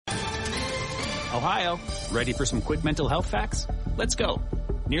Ohio, ready for some quick mental health facts? Let's go.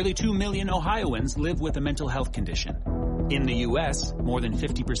 Nearly 2 million Ohioans live with a mental health condition. In the U.S., more than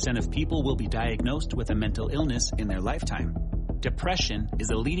 50% of people will be diagnosed with a mental illness in their lifetime. Depression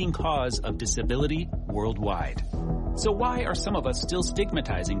is a leading cause of disability worldwide. So why are some of us still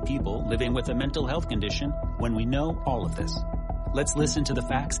stigmatizing people living with a mental health condition when we know all of this? Let's listen to the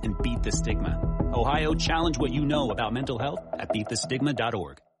facts and beat the stigma. Ohio, challenge what you know about mental health at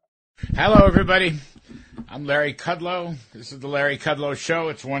beatthestigma.org. Hello, everybody. I'm Larry Kudlow. This is the Larry Kudlow Show.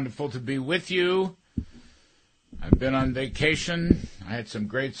 It's wonderful to be with you. I've been on vacation. I had some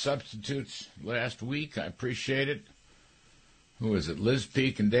great substitutes last week. I appreciate it. Who was it? Liz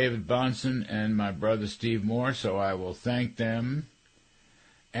Peek and David Bonson and my brother Steve Moore, so I will thank them.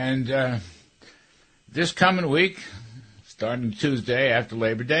 And this coming week, starting Tuesday after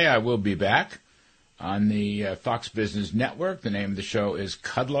Labor Day, I will be back on the Fox Business Network. The name of the show is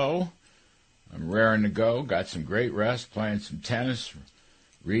Kudlow. I'm raring to go. Got some great rest, playing some tennis,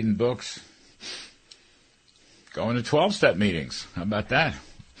 reading books, going to 12-step meetings. How about that?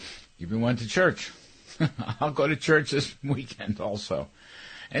 Even went to church. I'll go to church this weekend also.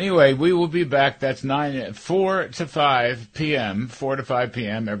 Anyway, we will be back. That's 4 to 5 p.m., 4 to 5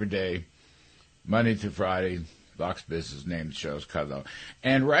 p.m. every day, Monday through Friday. Fox Business name the show's Kudlow.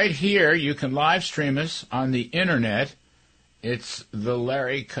 And right here, you can live stream us on the internet. It's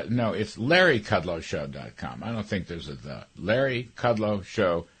LarryKudlowShow.com. I don't think there's a the.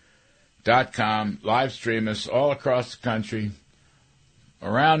 LarryKudlowShow.com. Live stream us all across the country,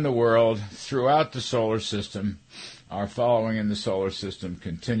 around the world, throughout the solar system. Our following in the solar system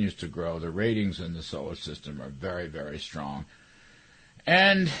continues to grow. The ratings in the solar system are very, very strong.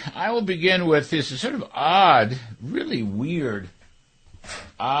 And I will begin with this sort of odd, really weird,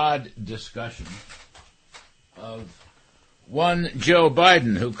 odd discussion of one Joe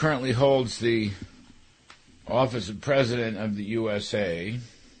Biden, who currently holds the office of President of the USA,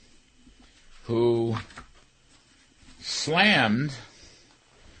 who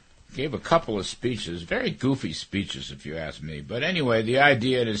gave a couple of speeches, very goofy speeches if you ask me. But anyway, the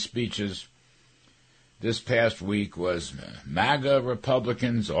idea in his speeches this past week was MAGA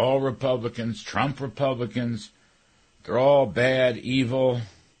Republicans, all Republicans, Trump Republicans, they're all bad, evil,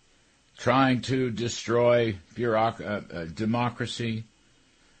 trying to destroy democracy.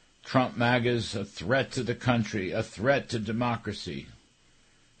 Trump MAGA's a threat to the country, a threat to democracy,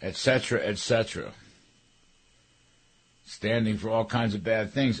 etc., etc., standing for all kinds of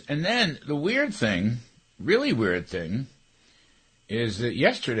bad things. And then the weird thing, really weird thing, is that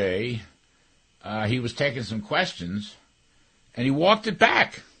yesterday he was taking some questions, and he walked it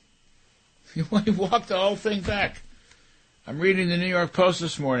back. He walked the whole thing back. I'm reading the New York Post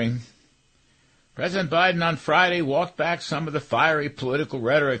this morning. President Biden on Friday walked back some of the fiery political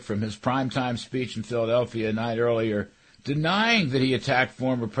rhetoric from his primetime speech in Philadelphia a night earlier, denying that he attacked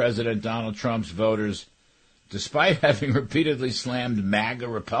former President Donald Trump's voters, despite having repeatedly slammed MAGA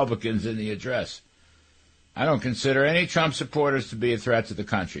Republicans in the address. I don't consider any Trump supporters to be a threat to the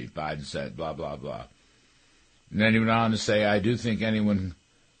country, Biden said, blah, blah, blah. And then he went on to say, I do think anyone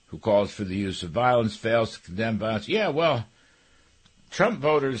who calls for the use of violence fails to condemn violence. Yeah, well, Trump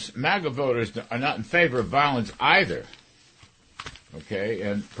voters, MAGA voters, are not in favor of violence either. Okay,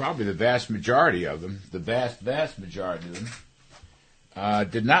 and probably the vast majority of them, vast majority of them,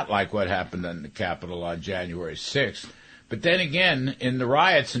 did not like what happened in the Capitol on January 6th. But then again, in the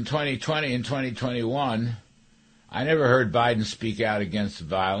riots in 2020 and 2021, I never heard Biden speak out against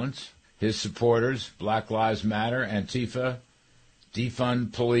violence. His supporters, Black Lives Matter, Antifa,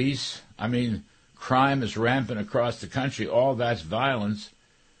 defund police. I mean, crime is rampant across the country. All that's violence.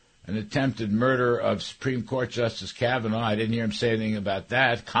 An attempted murder of Supreme Court Justice Kavanaugh. I didn't hear him say anything about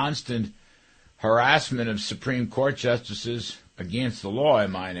that. Constant harassment of Supreme Court justices against the law, I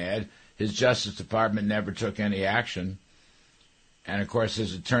might add. His Justice Department never took any action. And, of course,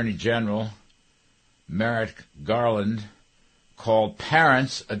 his Attorney General, Merrick Garland, called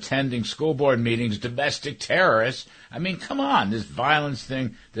parents attending school board meetings domestic terrorists. I mean, come on, this violence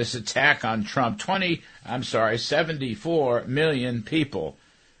thing, this attack on Trump, 74 million people.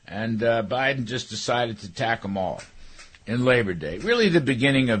 And Biden just decided to attack them all in Labor Day. Really the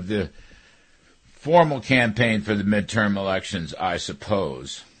beginning of the formal campaign for the midterm elections, I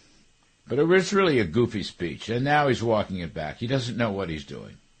suppose. But it was really a goofy speech, and now he's walking it back. He doesn't know what he's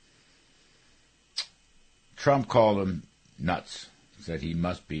doing. Trump called him nuts, said he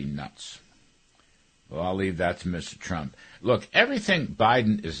must be nuts. Well, I'll leave that to Mr. Trump. Look, everything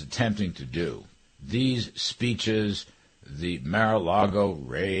Biden is attempting to do, these speeches, the Mar-a-Lago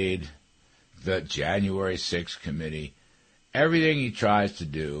raid, the January 6th committee, everything he tries to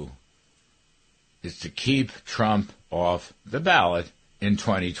do is to keep Trump off the ballot in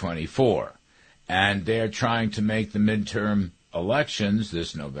 2024. And they're trying to make the midterm elections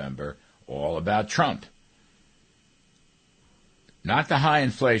this November all about Trump. Not the high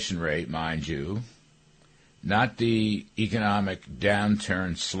inflation rate, mind you. Not the economic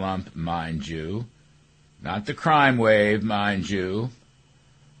downturn slump, mind you. Not the crime wave, mind you.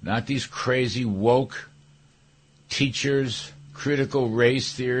 Not these crazy woke teachers, critical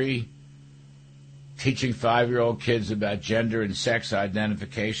race theory, teaching 5-year-old kids about gender and sex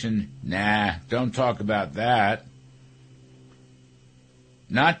identification. Nah, don't talk about that.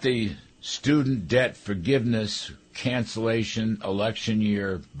 Not the student debt forgiveness, cancellation, election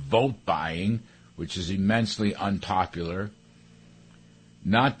year vote buying, which is immensely unpopular.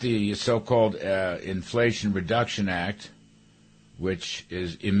 Not the so-called Inflation Reduction Act, which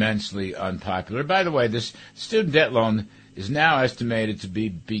is immensely unpopular. By the way, this student debt loan is now estimated to be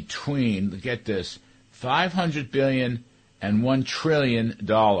between, get this, $500 billion and $1 trillion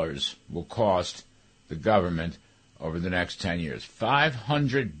will cost the government over the next 10 years.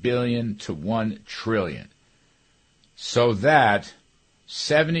 $500 billion to $1 trillion. So that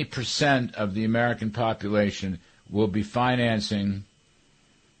 70% of the American population will be financing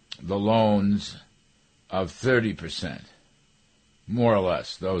the loans of 30%. More or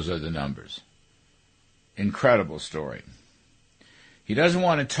less, those are the numbers. Incredible story. He doesn't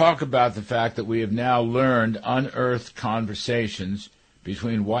want to talk about the fact that we have now learned unearthed conversations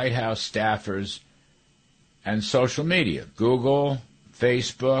between White House staffers and social media, Google,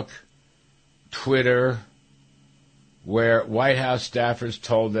 Facebook, Twitter, where White House staffers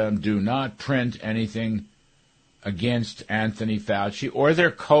told them do not print anything against Anthony Fauci or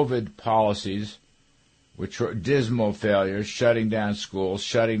their COVID policies, which were dismal failures, shutting down schools,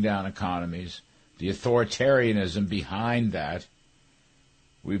 shutting down economies, the authoritarianism behind that.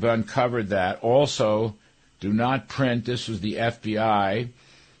 We've uncovered that. Also, do not print, this was the FBI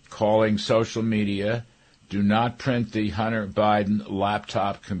calling social media, do not print the Hunter Biden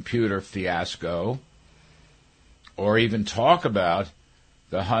laptop computer fiasco, or even talk about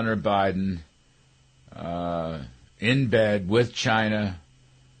the Hunter Biden in bed with China,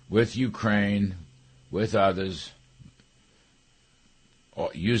 with Ukraine, with others,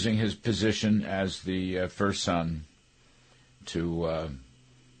 using his position as the first son to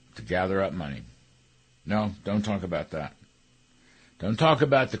gather up money. No, don't talk about that. Don't talk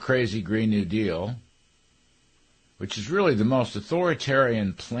about the crazy Green New Deal, which is really the most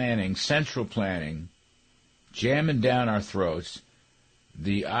authoritarian planning, central planning, jamming down our throats.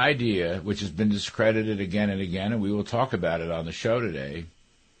 The idea, which has been discredited again and again, and we will talk about it on the show today,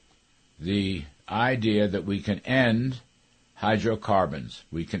 the idea that we can end hydrocarbons,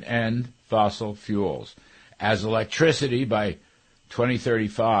 we can end fossil fuels. As electricity by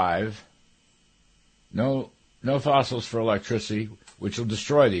 2035, no fossils for electricity, which will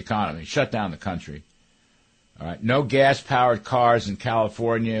destroy the economy, shut down the country. All right, no gas-powered cars in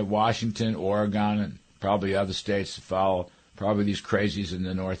California, Washington, Oregon, and probably other states to follow. Probably these crazies in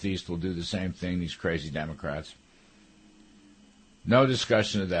the Northeast will do the same thing, these crazy Democrats. No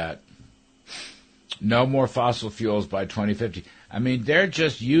discussion of that. No more fossil fuels by 2050. I mean, they're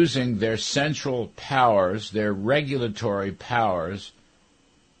just using their central powers, their regulatory powers,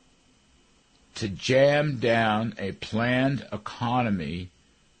 to jam down a planned economy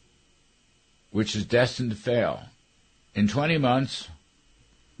which is destined to fail. In 20 months,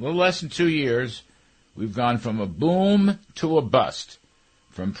 a little less than 2 years, we've gone from a boom to a bust,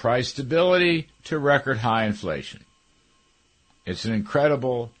 from price stability to record high inflation. It's an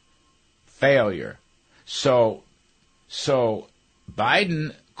incredible failure. So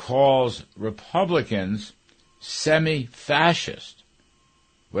Biden calls Republicans semi-fascist,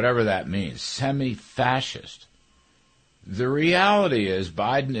 whatever that means, semi-fascist. The reality is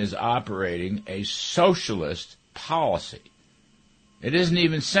Biden is operating a socialist policy. It isn't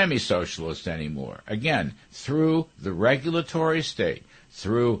even semi-socialist anymore. Again, through the regulatory state,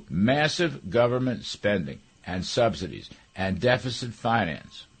 through massive government spending and subsidies and deficit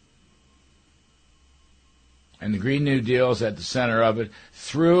finance. And the Green New Deal is at the center of it,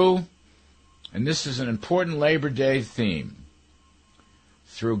 through, and this is an important Labor Day theme,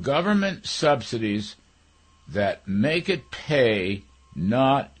 through government subsidies that make it pay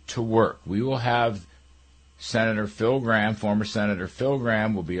not to work. We will have Senator Phil Gramm, former Senator Phil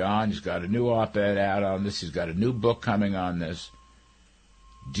Gramm, will be on. He's got a new op-ed out on this. He's got a new book coming on this.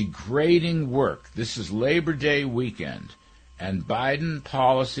 Degrading work. This is Labor Day weekend, and Biden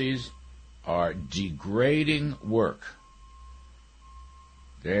policies are degrading work.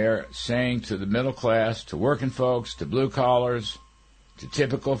 They're saying to the middle class, to working folks, to blue collars, to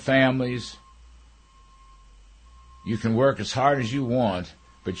typical families, You can work as hard as you want,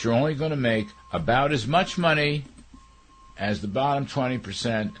 but you're only going to make about as much money as the bottom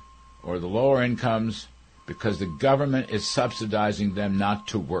 20% or the lower incomes because the government is subsidizing them not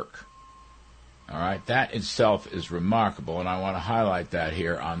to work. All right, that itself is remarkable, and I want to highlight that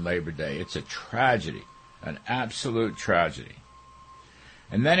here on Labor Day. It's a tragedy, an absolute tragedy.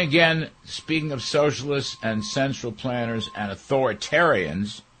 And then again, speaking of socialists and central planners and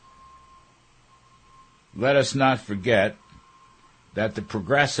authoritarians, let us not forget that the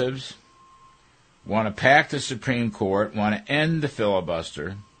progressives want to pack the Supreme Court, want to end the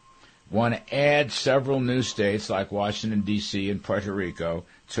filibuster, want to add several new states like Washington, D.C. and Puerto Rico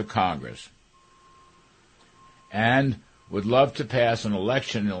to Congress, and would love to pass an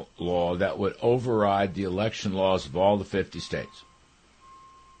election law that would override the election laws of all the 50 states,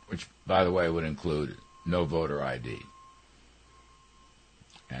 which, by the way, would include no voter ID.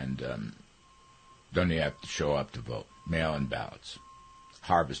 And don't even have to show up to vote. Mail-in ballots.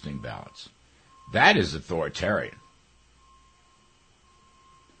 Harvesting ballots. That is authoritarian.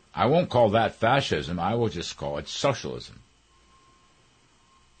 I won't call that fascism. I will just call it socialism.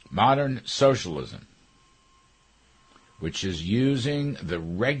 Modern socialism, which is using the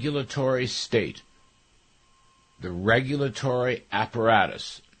regulatory state, the regulatory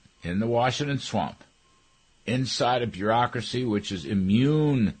apparatus in the Washington swamp, inside a bureaucracy which is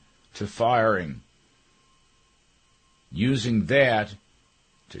immune to firing, using that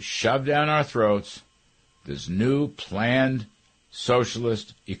to shove down our throats this new planned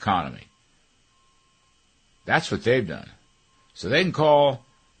socialist economy. That's what they've done. So they can call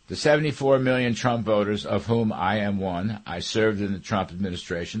the 74 million Trump voters, of whom I am one. I served in the Trump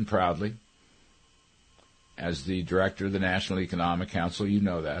administration proudly as the director of the National Economic Council. You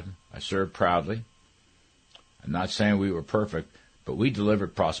know that. I served proudly. I'm not saying we were perfect, but we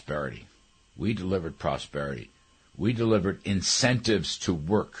delivered prosperity. We delivered prosperity. We delivered incentives to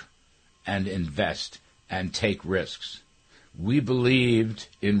work and invest and take risks. We believed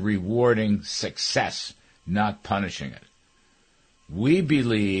in rewarding success, not punishing it. We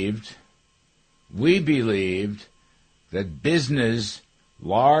believed that business,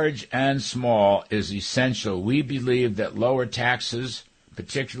 large and small, is essential. We believed that lower taxes,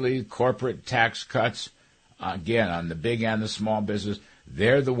 particularly corporate tax cuts, again, on the big and the small business,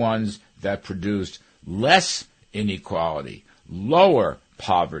 they're the ones that produced less inequality, lower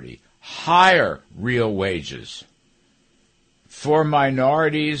poverty, higher real wages for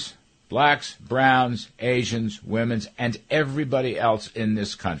minorities, blacks, browns, Asians, women, and everybody else in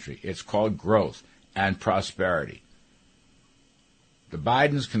this country. It's called growth and prosperity. The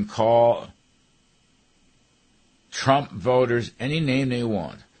Bidens can call Trump voters any name they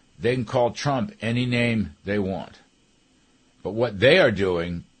want. They can call Trump any name they want. But what they are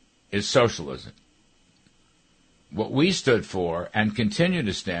doing is socialism. What we stood for and continue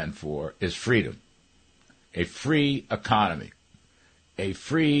to stand for is freedom, a free economy, a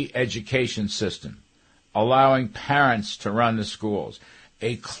free education system, allowing parents to run the schools,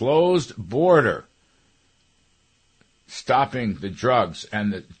 a closed border, stopping the drugs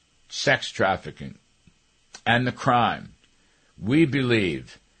and the sex trafficking and the crime. We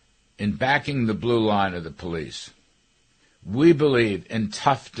believe in backing the blue line of the police. We believe in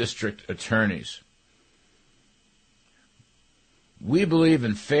tough district attorneys. We believe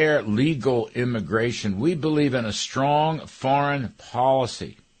in fair legal immigration. We believe in a strong foreign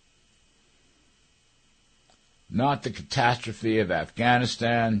policy, not the catastrophe of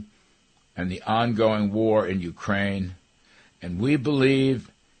Afghanistan and the ongoing war in Ukraine. And we believe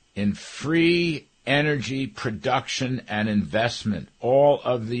in free energy production and investment, all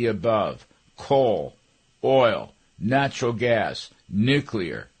of the above: coal, oil, natural gas,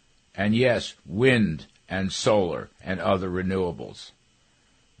 nuclear, and yes, wind and solar and other renewables.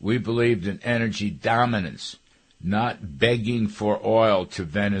 We believed in energy dominance, not begging for oil to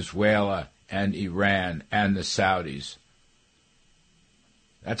Venezuela and Iran and the Saudis.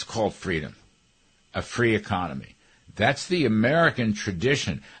 That's called freedom, a free economy. That's the American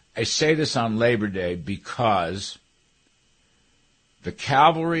tradition. I say this on Labor Day because the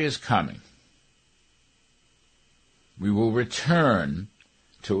cavalry is coming. We will return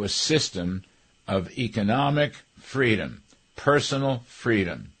to a system of economic freedom, personal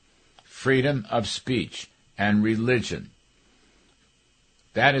freedom, freedom of speech and religion.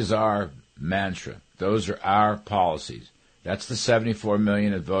 That is our mantra. Those are our policies. That's the 74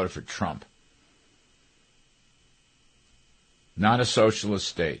 million that voted for Trump. Not a socialist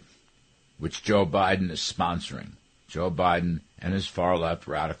state, which Joe Biden is sponsoring. Joe Biden and his far-left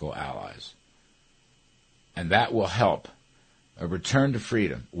radical allies. And that will help A return to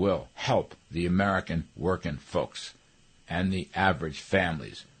freedom will help the American working folks and the average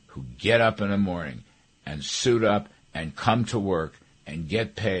families who get up in the morning and suit up and come to work and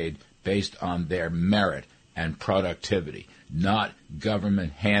get paid based on their merit and productivity, not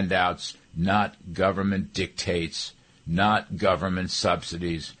government handouts, not government dictates, not government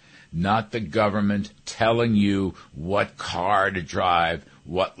subsidies, not the government telling you what car to drive,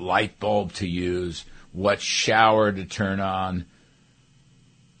 what light bulb to use, what shower to turn on.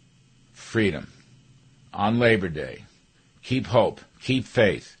 Freedom. On Labor Day. Keep hope. Keep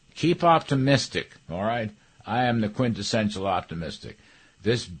faith. Keep optimistic, all right? I am the quintessential optimistic.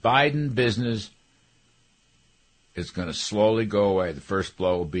 This Biden business is going to slowly go away. The first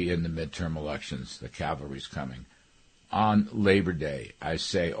blow will be in the midterm elections. The cavalry's coming. On Labor Day, I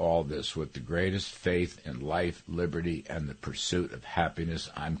say all this with the greatest faith in life, liberty, and the pursuit of happiness.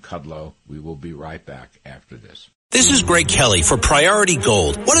 I'm Kudlow. We will be right back after this. This is Greg Kelly for Priority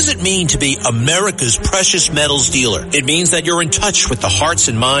Gold. What does it mean to be America's precious metals dealer? It means that you're in touch with the hearts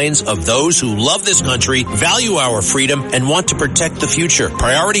and minds of those who love this country, value our freedom, and want to protect the future.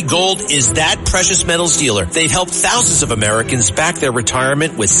 Priority Gold is that precious metals dealer. They've helped thousands of Americans back their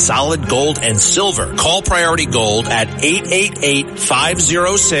retirement with solid gold and silver. Call Priority Gold at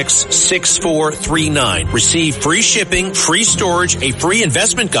 888-506-6439. Receive free shipping, free storage, a free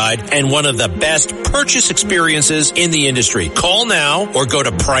investment guide, and one of the best purchase experiences in the industry. Call now or go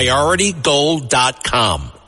to PriorityGold.com.